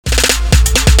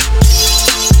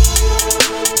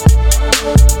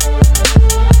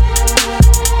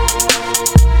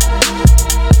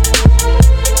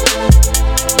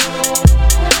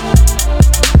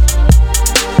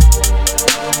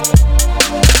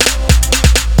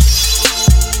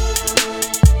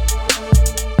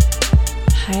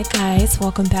guys,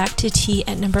 welcome back to Tea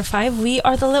at Number 5. We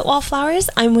are the Lit Wallflowers.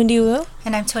 I'm Wendy Wu.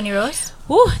 And I'm Tony Rose.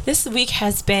 Ooh, this week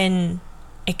has been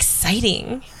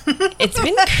exciting. It's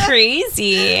been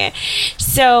crazy.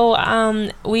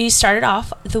 So we started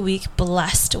off the week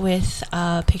blessed with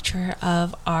a picture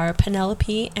of our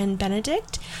Penelope and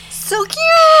Benedict. So cute!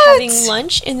 Having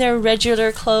lunch in their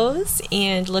regular clothes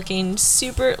and looking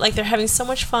super, like they're having so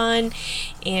much fun.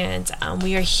 And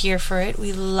we are here for it.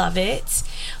 We love it.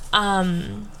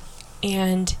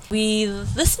 And we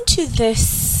listened to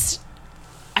this,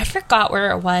 I forgot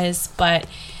where it was, but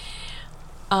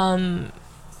Shonda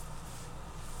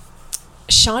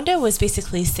was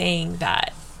basically saying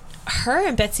that her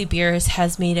and Betsy Beers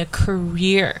has made a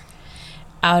career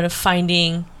out of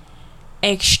finding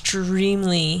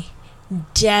extremely,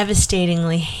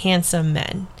 devastatingly handsome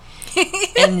men.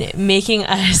 And making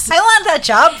us I want that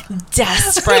job.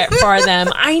 Desperate for them.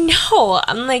 I know.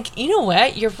 I'm like, you know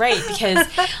what? You're right, because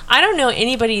I don't know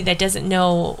anybody that doesn't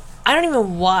know. I don't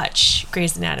even watch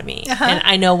Grey's Anatomy, and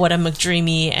I know what a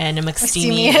McDreamy and a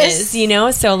McSteamy is, you know?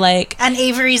 So, like... And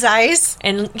Avery's eyes.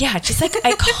 And, yeah, just, like,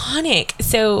 iconic.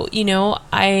 So, you know,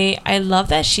 I love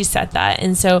that she said that.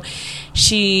 And so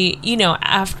she, you know,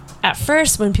 at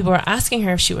first, when people were asking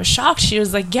her if she was shocked, she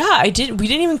was like, yeah, we didn't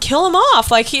even kill him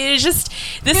off. Like, he is just...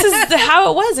 This is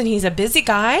how it was, and he's a busy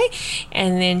guy.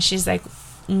 And then she's like...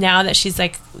 Now that she's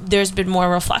like, there's been more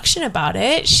reflection about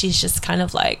it, she's just kind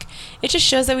of like, it just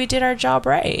shows that we did our job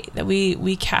right, that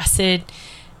we casted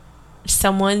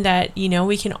someone that, you know,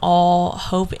 we can all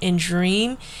hope and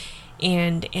dream,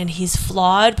 and he's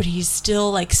flawed, but he's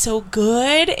still like so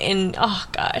good. And oh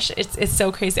gosh, it's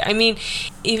so crazy. I mean,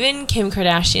 even Kim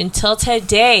Kardashian till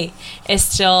today is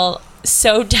still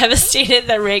so devastated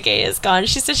that Reggae is gone.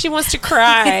 She says she wants to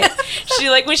cry.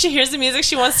 She, like, when she hears the music,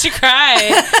 she wants to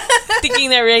cry, thinking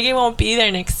that Reggae won't be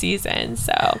there next season.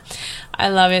 So I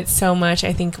love it so much.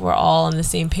 I think we're all on the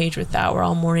same page with that. We're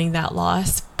all mourning that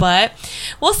loss, but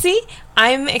we'll see.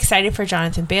 I'm excited for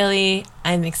Jonathan Bailey.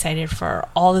 I'm excited for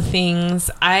all the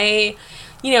things.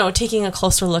 You know, taking a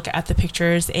closer look at the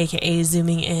pictures, aka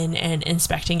zooming in and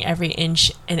inspecting every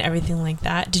inch and everything like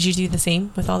that. Did you do the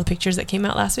same with all the pictures that came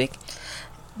out last week?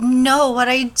 No, what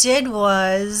I did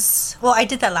was... Well, I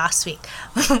did that last week.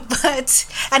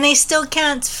 And I still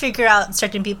can't figure out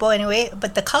certain people anyway,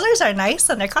 but the colors are nice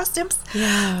on their costumes.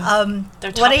 Yeah.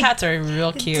 Their top hats are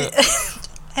real cute.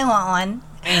 I want one.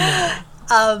 I know.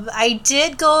 I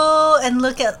did go and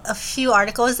look at a few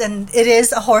articles, and it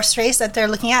is a horse race that they're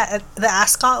looking at the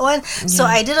Ascot one. Yeah. So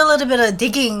I did a little bit of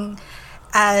digging,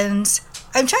 and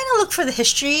I'm trying to look for the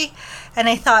history, and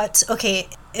I thought, okay,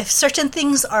 if certain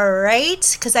things are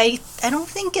right, because I don't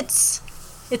think it's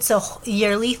a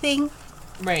yearly thing.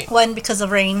 Right. One, because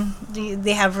of rain.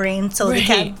 They have rain, so they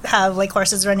can't have like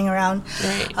horses running around.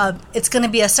 Right. It's going to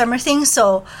be a summer thing,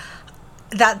 so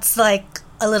that's like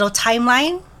a little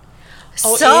timeline.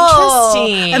 Oh, so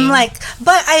interesting. I'm like,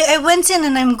 but I went in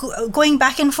and I'm going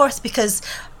back and forth because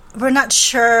we're not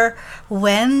sure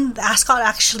when the Ascot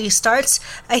actually starts.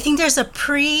 I think there's a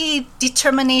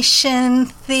predetermination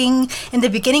thing in the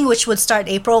beginning, which would start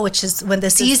April, which is when the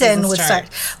season would start.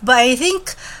 But I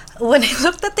think when I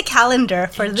looked at the calendar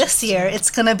for this year, it's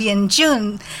going to be in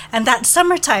June, and that's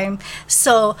summertime.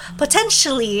 So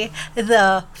potentially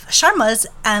the Sharmas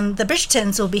and the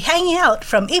Bridgertons will be hanging out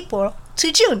from April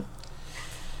to June.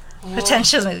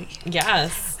 Potentially.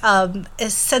 Yes. It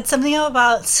said something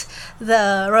about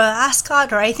the Royal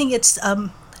Ascot, or I think it's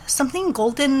something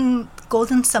golden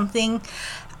something.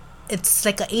 It's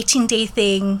like an 18-day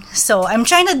thing. So I'm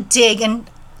trying to dig in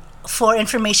for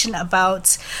information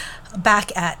about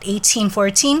back at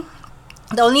 1814.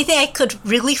 The only thing I could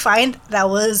really find that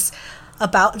was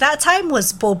about that time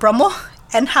was Beau Brummel,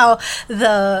 and how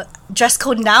the dress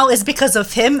code now is because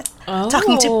of him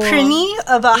talking to Prinny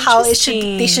about how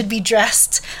they should be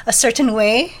dressed a certain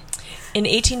way. In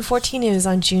 1814, it was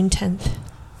on June 10th.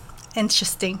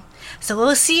 Interesting. So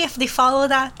we'll see if they follow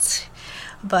that,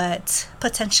 but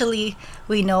potentially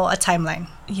we know a timeline.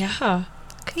 Yeah.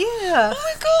 Yeah. Oh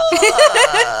my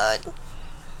god.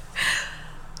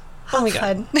 Oh my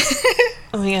god.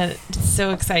 Oh my god. It's so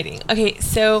exciting. Okay,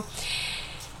 so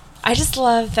I just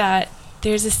love that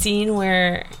there's a scene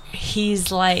where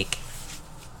he's like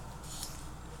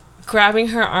grabbing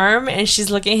her arm and she's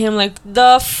looking at him like,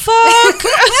 the fuck?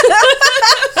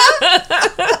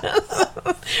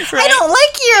 Right? I don't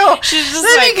like you. She's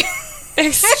just like,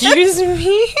 excuse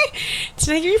me?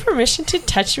 Did I give you permission to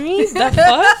touch me? The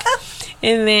fuck?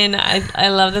 And then I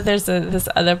love that there's this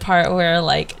other part where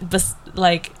like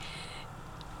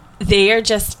they are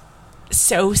just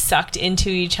so sucked into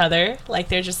each other, like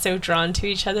they're just so drawn to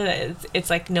each other that it's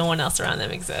like no one else around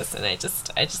them exists. And I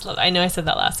just love, I know I said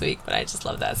that last week, but I just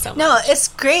love that so much. No, it's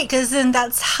great, because then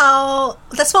that's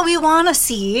what we want to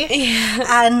see.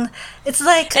 Yeah. And it's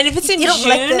like, and if it's in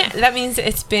June, that means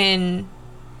it's been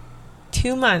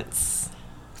 2 months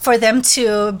for them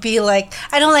to be like,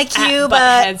 I don't like you,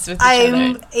 but heads with each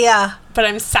other. Yeah, but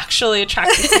I'm sexually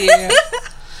attracted to you.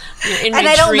 You're in my and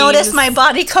I don't dreams. notice my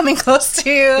body coming close to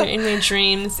you. You're in my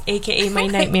dreams, aka my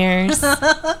nightmares.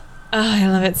 Oh, I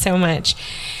love it so much.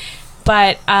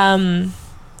 But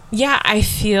yeah, I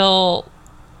feel,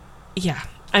 yeah,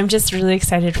 I'm just really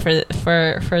excited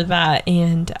for that.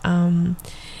 And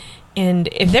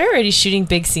if they're already shooting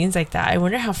big scenes like that, I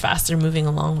wonder how fast they're moving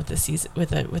along with the season,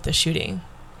 with the shooting.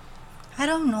 I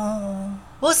don't know.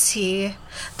 We'll see.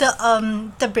 The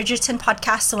Bridgerton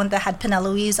podcast, the one that had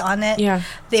Penelope on it, yeah,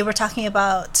 they were talking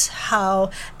about how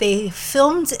they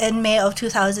filmed in May of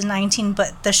 2019,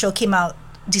 but the show came out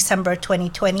December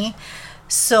 2020.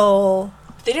 So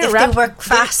they work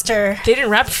faster. They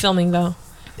didn't wrap filming though.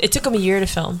 It took them a year to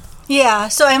film. Yeah.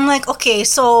 So I'm like, okay,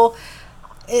 so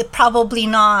it's probably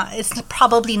not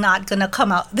gonna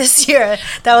come out this year.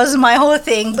 That was my whole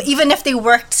thing. But even if they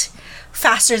worked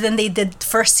faster than they did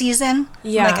first season,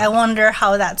 yeah, like I wonder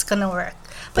how that's gonna work.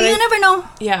 But you never know.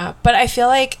 Yeah, but I feel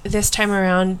like this time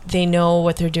around they know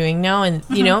what they're doing now, and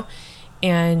you know,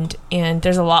 and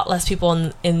there's a lot less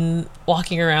people in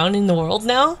walking around in the world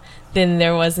now than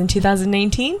there was in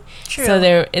 2019. True. So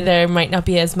there might not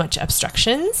be as much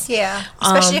obstructions. Yeah,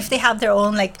 especially if they have their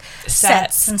own like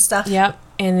sets and stuff. Yep.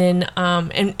 And then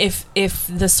and if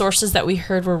the sources that we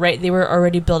heard were right, they were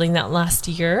already building that last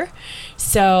year.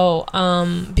 So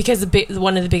because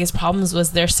one of the biggest problems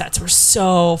was their sets were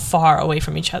so far away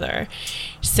from each other.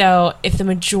 So if the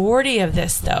majority of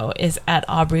this though is at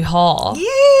Aubrey Hall,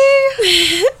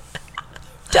 yeah,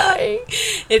 dying.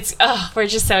 We're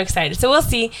just so excited. So we'll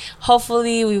see.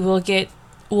 Hopefully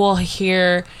we'll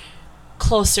hear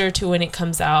closer to when it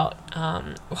comes out.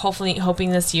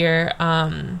 Hoping this year.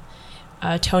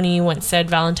 Tony once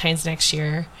said Valentine's next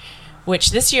year,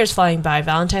 which this year is flying by.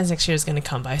 Valentine's next year is going to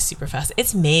come by super fast.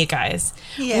 It's May, guys.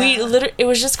 Yeah. It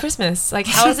was just Christmas. Like,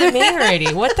 how is it May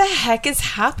already? What the heck is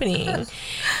happening?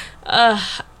 Yeah,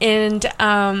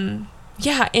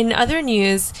 in other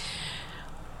news,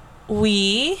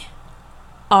 we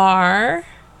are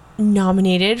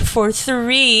nominated for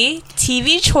 3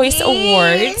 TV Choice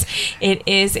Awards. It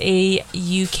is a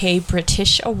UK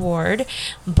British award,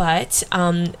 but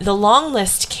the long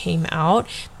list came out.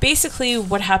 Basically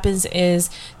what happens is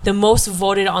the most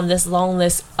voted on this long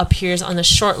list appears on the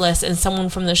short list, and someone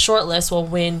from the short list will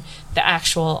win the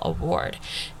actual award.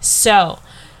 So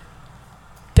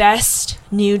best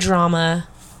new drama,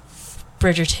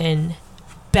 Bridgerton.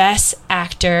 Best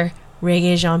actor,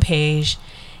 Regé-Jean Page.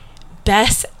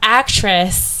 Best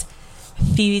actress,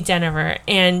 Phoebe Dynevor.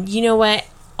 And you know what?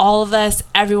 All of us,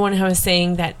 everyone was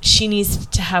saying that she needs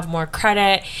to have more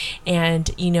credit, and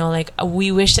you know, like,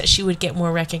 we wish that she would get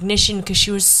more recognition because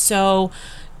she was so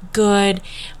good.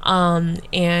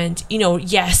 And you know,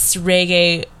 yes,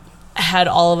 Reggae had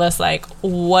all of us like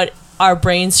what our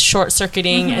brains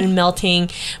short-circuiting and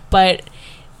melting, but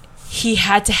he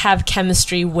had to have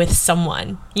chemistry with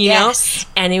someone, you know?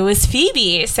 And it was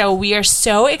Phoebe. So we are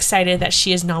so excited that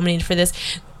she is nominated for this.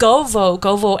 Go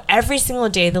vote every single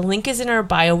day. The link is in our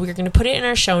bio. We're going to put it in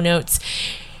our show notes.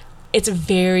 It's a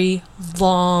very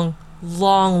long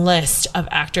list of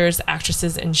actors,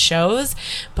 actresses, and shows,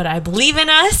 but I believe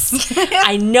in us.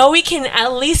 I know we can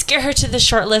at least get her to the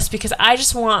short list, because I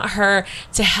just want her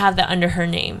to have that under her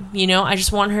name, you know? I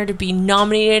just want her to be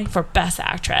nominated for Best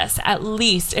Actress, at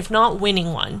least, if not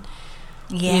winning one.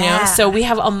 Yeah. You know? So we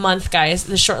have a month, guys.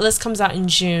 The short list comes out in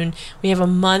June. We have a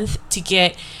month to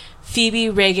get Phoebe,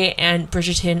 Reggae, and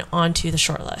Bridgerton onto the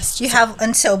short list. You have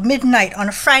until midnight on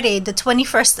a Friday, the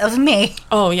 21st of May.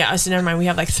 Oh, yeah. So never mind. We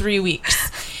have like 3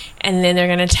 weeks. And then they're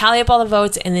going to tally up all the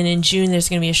votes. And then in June, there's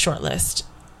going to be a short list.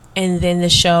 And then the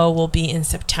show will be in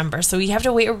September. So we have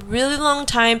to wait a really long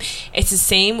time. It's the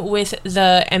same with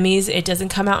the Emmys. It doesn't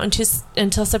come out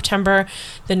until September.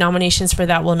 The nominations for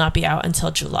that will not be out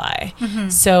until July.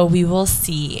 So we will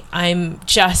see. I'm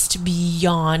just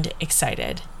beyond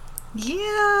excited.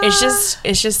 Yeah,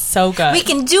 it's just so good. We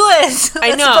can do it.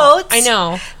 I know. Vote. I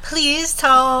know. Please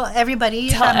tell everybody.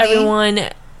 Tell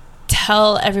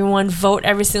everyone. Vote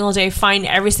every single day. Find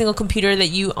every single computer that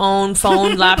you own,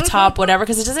 phone, laptop, whatever,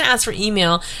 because it doesn't ask for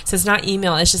email. So it's not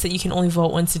email. It's just that you can only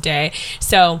vote once a day.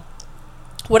 So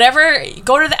whatever,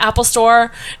 go to the Apple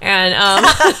store and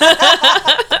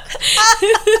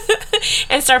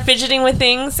and start fidgeting with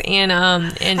things and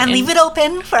leave it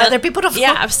open for other people to follow.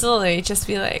 Yeah, absolutely. Just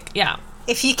be like, yeah.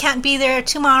 If you can't be there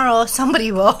tomorrow,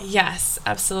 somebody will. Yes,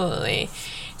 absolutely.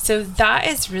 So that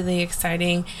is really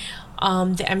exciting.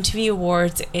 The MTV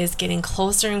Awards is getting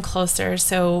closer and closer.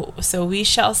 So we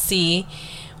shall see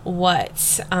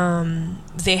what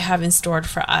they have in store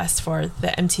for us for the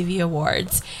MTV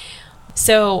Awards.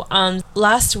 So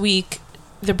last week,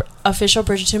 the official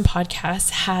Bridgerton podcast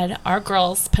had our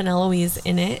girls, Peneloise,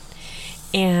 in it.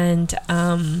 And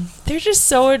they're just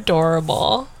so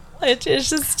adorable. It's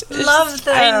just... Love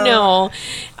them. I know.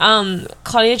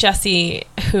 Claudia Jessie,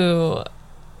 who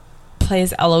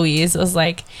plays Eloise, was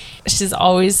like, she's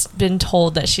always been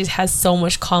told that she has so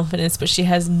much confidence, but she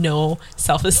has no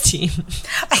self-esteem.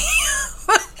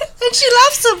 And she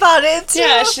laughs about it too.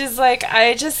 Yeah, she's like,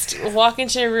 I just walk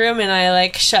into a room and I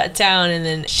like shut down. And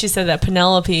then she said that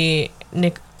Penelope,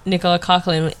 Nicola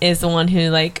Coughlan, is the one who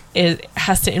like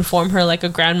has to inform her like a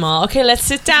grandma. Okay, let's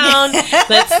sit down.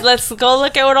 let's go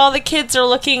look at what all the kids are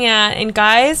looking at. And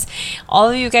guys, all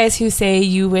of you guys who say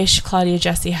you wish Claudia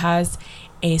Jessie has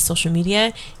a social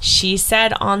media, she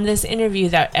said on this interview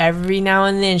that every now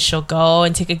and then she'll go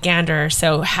and take a gander.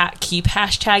 So keep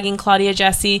hashtagging Claudia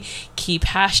Jessie, keep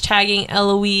hashtagging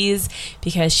Eloise,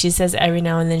 because she says every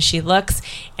now and then she looks.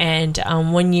 And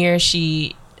one year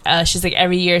she's like,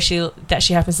 every year she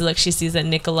happens to look, she sees that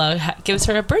Nicola gives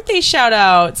her a birthday shout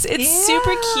out. It's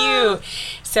super cute.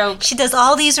 So she does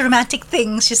all these romantic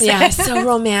things. She said. Yeah, so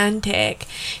romantic.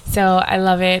 So I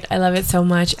love it. I love it so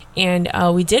much. And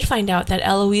we did find out that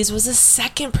Eloise was the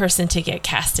second person to get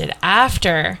casted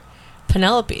after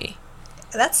Penelope.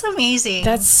 That's amazing.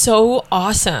 That's so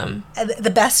awesome. The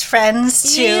best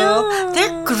friends too. Yeah.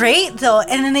 They're great though.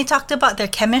 And then they talked about their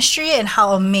chemistry and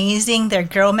how amazing their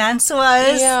girlmance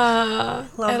was. Yeah.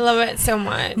 I love it so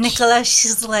much. Nicola,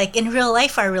 she's like, in real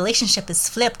life our relationship is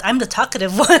flipped. I'm the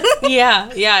talkative one.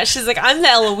 Yeah. She's like, I'm the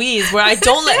Eloise where I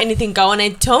don't let anything go and I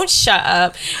don't shut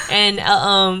up. And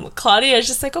Claudia is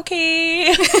just like,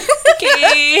 okay.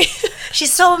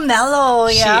 She's so mellow.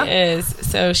 Yeah. She is.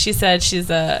 So she said she's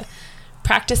a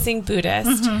practicing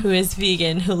Buddhist who is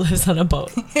vegan, who lives on a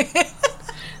boat.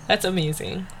 That's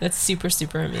amazing. That's super,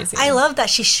 super amazing. I love that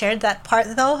she shared that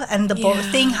part though, and the boat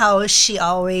thing, how she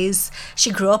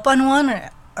grew up on one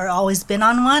or always been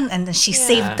on one, and then she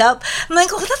saved up. I'm like,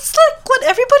 oh, that's like what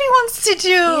everybody wants to do.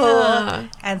 Yeah.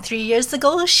 And 3 years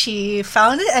ago she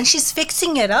found it and she's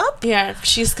fixing it up. Yeah,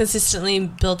 she's consistently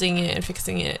building it and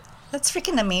fixing it. That's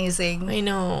freaking amazing. I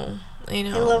know. I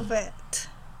love it.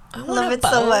 I love it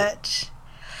so much.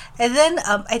 And then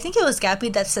I think it was Gabby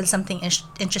that said something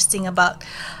interesting about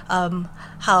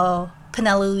how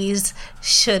Peneloise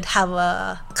should have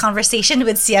a conversation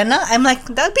with Sienna. I'm like,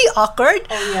 that'd be awkward.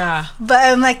 Oh, yeah. But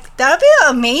I'm like, that'd be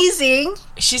amazing.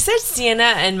 She said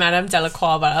Sienna and Madame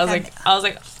Delacroix, but I was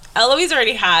like, Eloise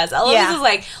already has. Eloise is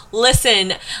like,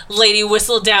 listen, lady,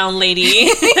 whistle down,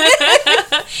 lady.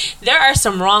 There are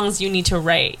some wrongs you need to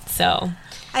right. So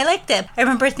I liked it. I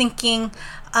remember thinking,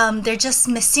 they're just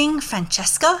missing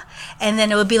Francesca, and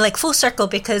then it would be like full circle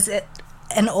because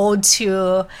an ode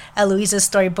to Eloise's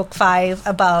story, book 5,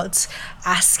 about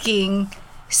asking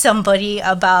somebody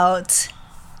about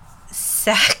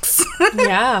sex.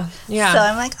 Yeah. So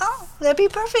I'm like, oh, that'd be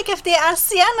perfect if they asked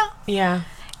Sienna. Yeah.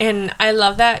 And I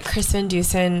love that Chris Van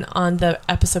Dusen on the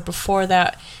episode before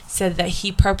that said that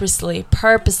he purposely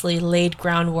laid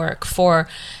groundwork for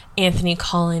Anthony,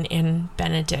 Colin, and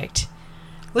Benedict.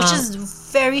 Which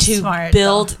is very smart. To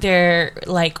build their,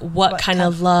 like, what kind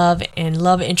of love and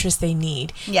love interest they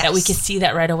need. Yes. That we could see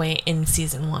that right away in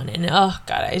season 1. And, oh,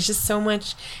 God, it's just so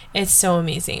much. It's so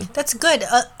amazing. That's good.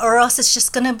 Or else it's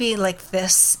just going to be, like,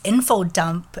 this info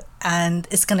dump and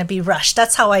it's going to be rushed.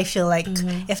 That's how I feel like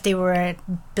if they were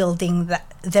building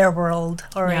their world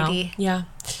already. Yeah.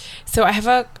 So I have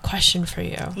a question for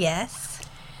you. Yes.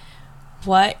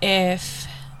 What if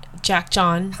Jack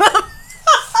John...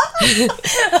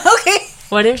 Okay.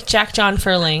 What if Jack John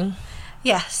Furling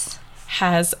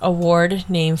has a ward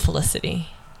named Felicity?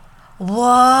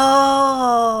 Whoa.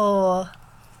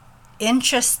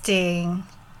 Interesting.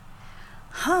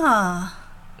 Huh.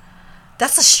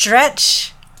 That's a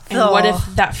stretch. And what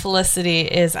if that Felicity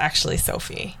is actually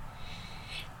Sophie?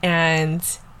 And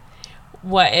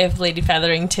what if Lady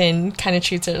Featherington kind of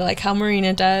treats her like how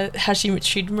she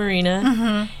treated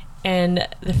Marina, and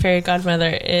the fairy godmother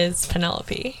is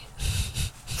Penelope?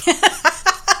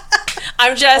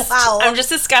 I'm just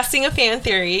discussing a fan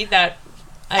theory that.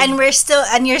 You're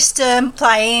still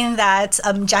implying that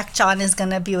Jack John is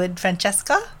gonna be with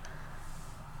Francesca.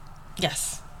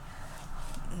 Yes.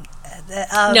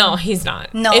 No, he's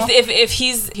not. No? If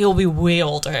he'll be way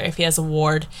older if he has a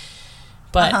ward.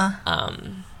 But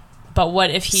but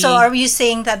what if he? So are you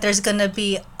saying that there's gonna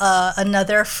be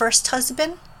another first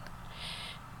husband?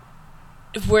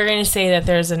 We're gonna say that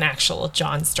there's an actual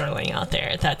John Sterling out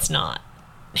there that's not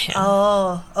him.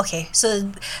 Oh, okay.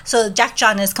 So Jack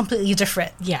John is completely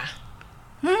different. Yeah.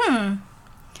 You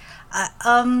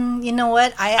know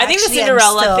what? I think the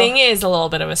Cinderella thing is a little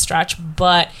bit of a stretch,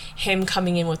 but him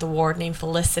coming in with a ward named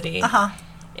Felicity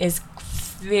is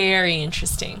very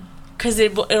interesting because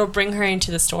it'll bring her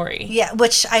into the story. Yeah,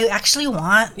 which I actually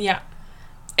want. Yeah.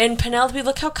 And Penelope,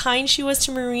 look how kind she was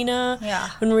to Marina. Yeah.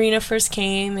 When Marina first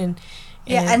came and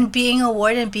being a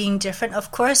ward and being different.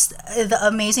 Of course, the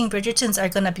amazing Bridgertons are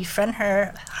gonna befriend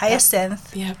her.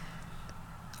 Hyacinth. Yep.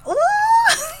 Ooh.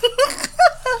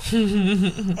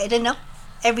 I don't know.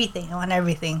 Everything. I want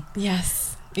everything.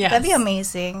 Yes. Yes. That'd be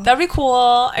amazing. That'd be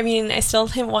cool. I mean, I still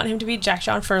want him to be Jack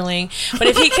John Furling, but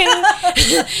if he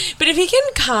can,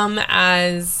 come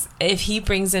as if he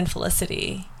brings in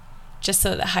Felicity, just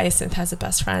so that Hyacinth has a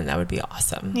best friend, that would be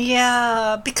awesome.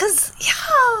 Yeah, because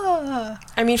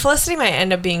I mean, Felicity might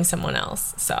end up being someone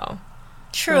else. So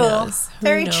true,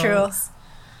 very true.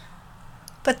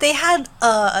 But they had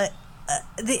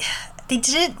they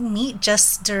didn't meet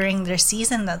just during their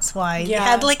season. That's why they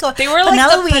had they were like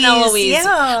the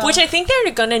Penelope's, which I think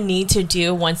they're gonna need to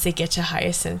do once they get to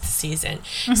Hyacinth's season.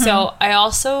 So I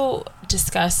also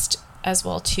discussed as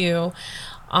well too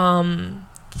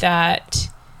that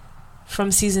from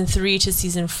season 3 to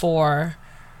season 4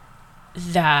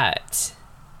 that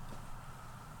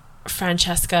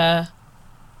Francesca,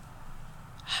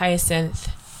 Hyacinth,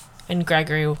 and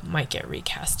Gregory might get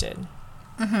recasted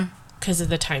because of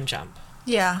the time jump.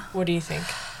 Yeah. What do you think?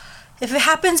 If it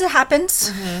happens, it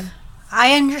happens.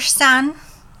 I understand.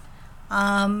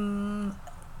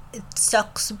 It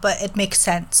sucks, but it makes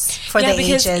sense for the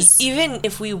ages. Even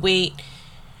if we wait,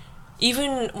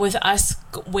 even with us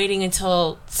waiting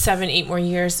until 7-8 more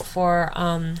years for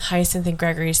Hyacinth and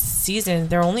Gregory's season,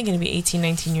 they're only going to be 18,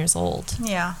 19 years old.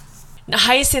 Yeah. Now,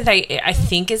 Hyacinth, I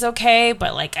think is okay,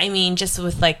 but like, I mean, just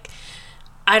with like,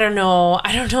 I don't know.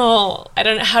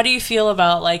 How do you feel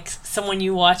about like someone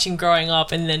you watching growing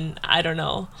up and then, I don't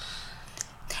know.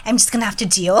 I'm just going to have to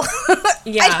deal.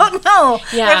 Yeah. I don't know.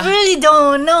 Yeah. I really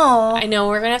don't know. I know.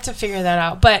 We're going to have to figure that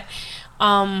out. But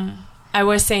I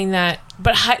was saying that,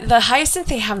 but the Hyacinth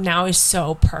they have now is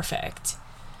so perfect,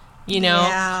 you know?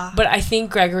 Yeah. But I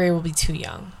think Gregory will be too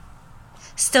young.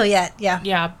 Still yet, yeah.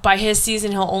 Yeah, by his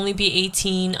season, he'll only be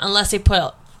 18, unless they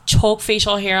put choke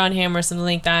facial hair on him or something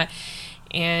like that.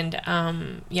 And,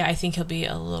 I think he'll be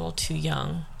a little too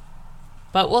young.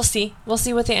 But we'll see. We'll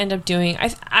see what they end up doing.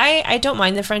 I don't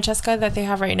mind the Francesca that they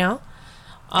have right now.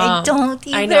 I don't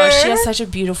either. I know, she has such a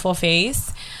beautiful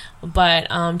face. But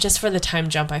just for the time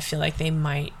jump, I feel like they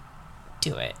might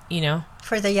do it, you know?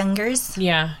 For the youngers?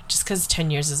 Yeah, just because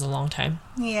 10 years is a long time.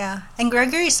 Yeah. And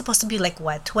Gregory is supposed to be like,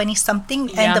 what, 20-something?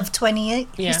 Yeah. End of 20,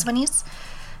 his 20s?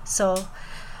 So,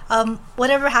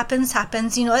 whatever happens.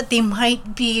 You know what? They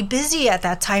might be busy at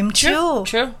that time, too.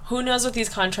 True. Who knows what these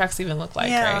contracts even look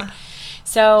like, right?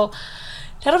 So,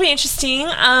 that'll be interesting.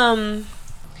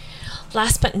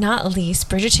 Last but not least,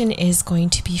 Bridgerton is going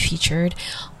to be featured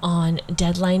on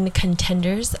Deadline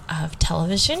Contenders of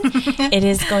Television. It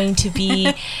is going to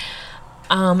be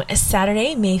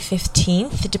Saturday, May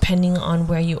 15th, depending on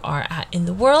where you are at in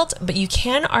the world. But you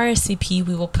can RSVP.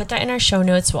 We will put that in our show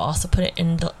notes. We'll also put it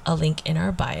in a link in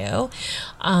our bio.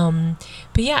 But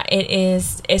yeah,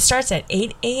 it starts at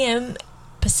 8 a.m.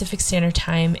 Pacific Standard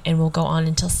Time and will go on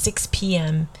until 6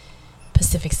 p.m.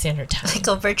 Pacific Standard Time. Like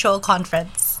a virtual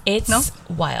conference. It's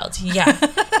wild. Yeah.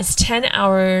 It's 10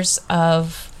 hours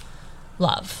of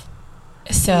love.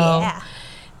 So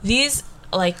these,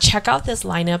 like, check out this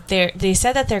lineup. They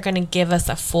said that they're going to give us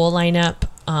a full lineup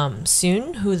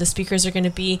soon, who the speakers are going to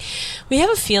be. We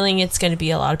have a feeling it's going to be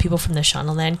a lot of people from the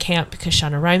Shaunaland camp because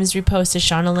Shonda Rhimes reposted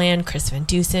Shaunaland, Chris Van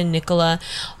Dusen, Nicola.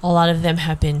 A lot of them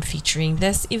have been featuring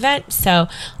this event. So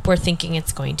we're thinking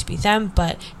it's going to be them.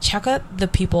 But check out the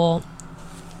people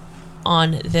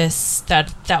on this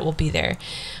that will be there.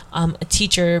 A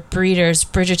Teacher, Breeders,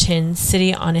 Bridgerton,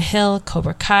 City on a Hill,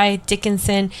 Cobra Kai,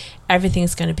 Dickinson,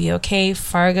 Everything's Gonna Be Okay,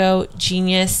 Fargo,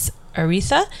 Genius,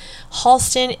 Aretha,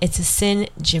 Halston, It's a Sin,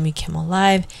 Jimmy Kimmel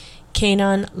Live,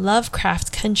 Kanon,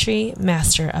 Lovecraft Country,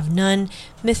 Master of None,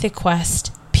 Mythic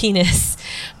Quest, Penis,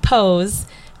 Pose,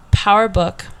 Power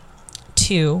Book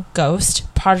 2,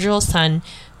 Ghost, Prodigal Son,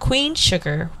 Queen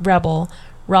Sugar, Rebel,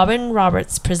 Robin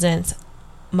Roberts Presents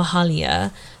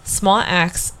Mahalia, Small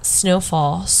Axe,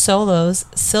 Snowfall, Solos,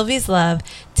 Sylvie's Love,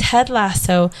 Ted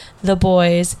Lasso, The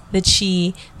Boys, The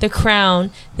Chi, The Crown,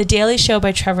 The Daily Show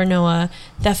by Trevor Noah,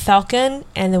 The Falcon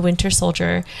and the Winter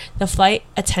Soldier, The Flight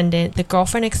Attendant, The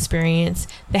Girlfriend Experience,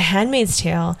 The Handmaid's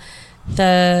Tale,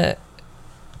 The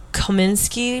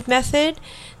Kominsky Method,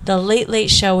 The Late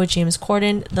Late Show with James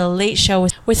Corden, The Late Show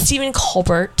with Stephen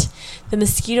Colbert, The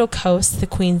Mosquito Coast, The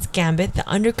Queen's Gambit, The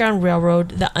Underground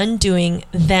Railroad, The Undoing,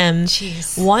 Them,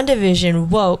 WandaVision,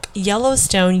 Woke,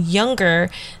 Yellowstone, Younger,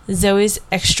 Zoe's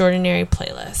Extraordinary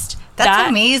Playlist. That's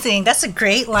amazing. That's a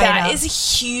great lineup. That is a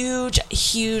huge,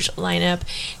 huge lineup.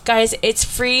 Guys, it's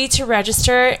free to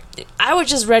register. I would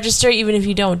just register even if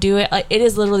you don't do it. Like, it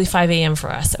is literally 5 a.m.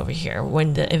 for us over here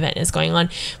when the event is going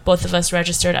on. Both of us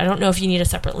registered. I don't know if you need a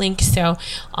separate link. So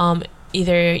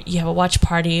either you have a watch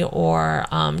party or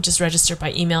just register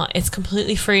by email. It's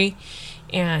completely free.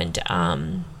 And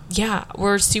yeah,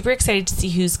 we're super excited to see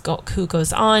who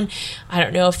goes on. I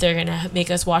don't know if they're going to make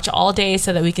us watch all day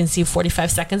so that we can see 45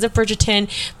 seconds of Bridgerton.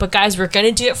 But guys, we're going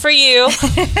to do it for you.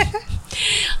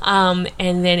 And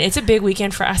then it's a big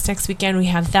weekend for us next weekend. We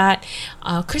have that.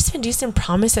 Chris Van Dusen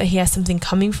promised that he has something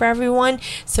coming for everyone.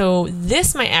 So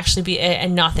this might actually be it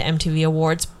and not the MTV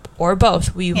Awards. Or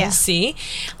both. We will see.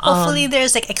 Hopefully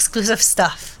there's like exclusive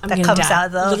stuff that comes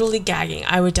out though. Literally gagging.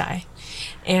 I would die.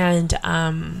 And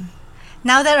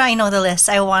now that I know the list,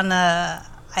 I wanna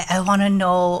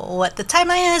know what the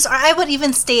timeline is, or I would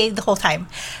even stay the whole time.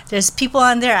 There's people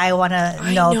on there I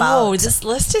wanna know about. This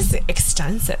list is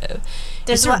extensive.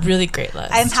 It's a really great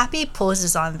list. I'm happy Pose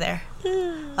is on there.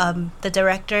 The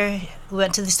director, we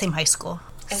went to the same high school.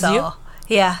 As you?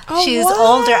 Yeah, she's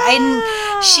older.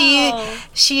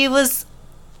 She was.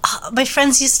 My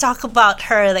friends used to talk about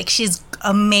her like she's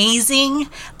amazing,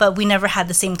 but we never had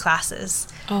the same classes.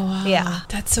 Oh wow! Yeah,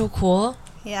 that's so cool.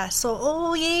 Yeah.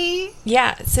 So yay!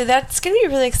 Yeah. So that's gonna be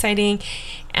really exciting.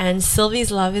 And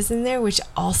Sylvie's Love is in there, which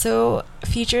also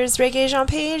features Reggae Jean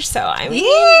Page. So I mean,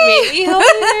 maybe he'll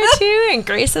be there too. And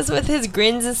Grace is with his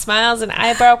grins and smiles and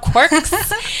eyebrow quirks.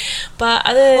 But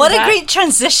other than what a great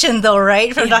transition, though,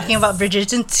 right? From talking about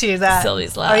Bridgerton to that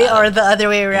Sylvie's Love, or the other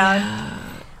way around.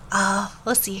 Yeah.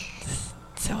 We'll see.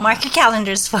 So mark your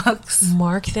calendars, folks.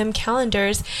 Mark them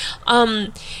calendars.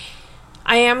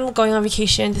 I am going on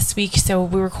vacation this week, so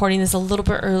we're recording this a little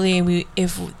bit early. And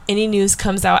if any news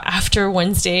comes out after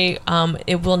Wednesday,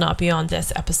 it will not be on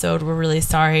this episode. We're really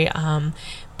sorry,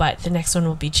 but the next one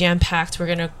will be jam-packed. We're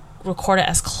going to record it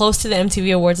as close to the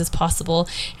MTV Awards as possible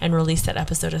and release that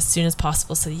episode as soon as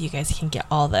possible so that you guys can get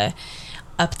all the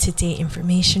up-to-date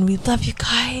information. We love you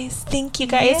guys. Thank you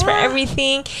guys for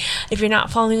everything. If you're not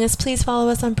following us, please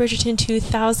follow us on Bridgerton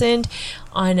 2000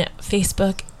 on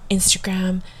Facebook,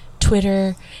 Instagram,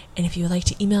 Twitter, and if you would like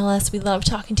to email us, we love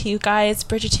talking to you guys.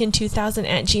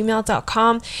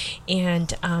 Bridgerton2000@gmail.com,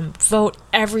 and vote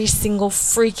every single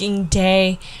freaking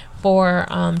day for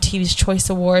TV's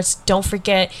Choice Awards. Don't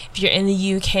forget, if you're in the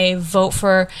UK, vote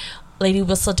for Lady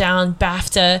Whistledown,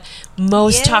 BAFTA,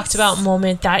 most talked about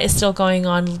moment. That is still going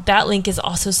on. That link is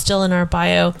also still in our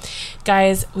bio.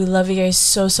 Guys, we love you guys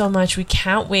so, so much. We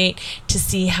can't wait to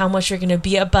see how much you're going to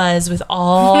be abuzz with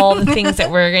all the things that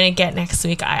we're going to get next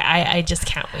week. I just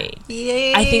can't wait.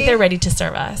 Yay. I think they're ready to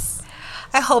serve us.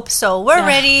 I hope so. We're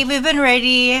ready. We've been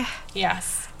ready.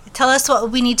 Yes. Tell us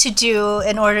what we need to do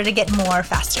in order to get more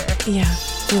faster. Yeah,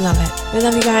 we love it. We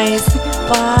love you guys.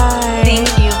 Bye. Thank